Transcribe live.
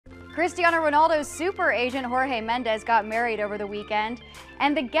Cristiano Ronaldo's super agent Jorge Mendes got married over the weekend,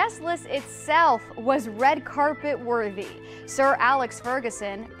 and the guest list itself was red carpet worthy. Sir Alex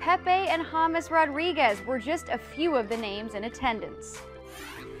Ferguson, Pepe, and James Rodriguez were just a few of the names in attendance.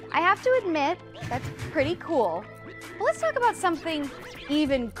 I have to admit, that's pretty cool. But let's talk about something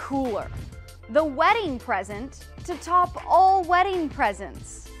even cooler. The wedding present to top all wedding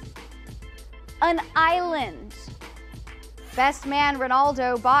presents. An island. Best man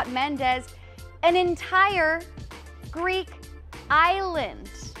Ronaldo bought Mendes an entire Greek island.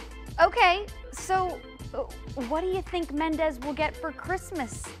 Okay, so what do you think Mendes will get for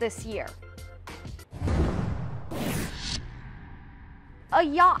Christmas this year? A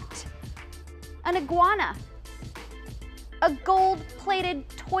yacht, an iguana, a gold-plated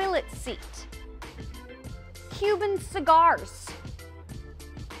toilet seat, Cuban cigars,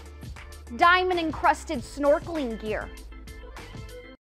 diamond-encrusted snorkeling gear,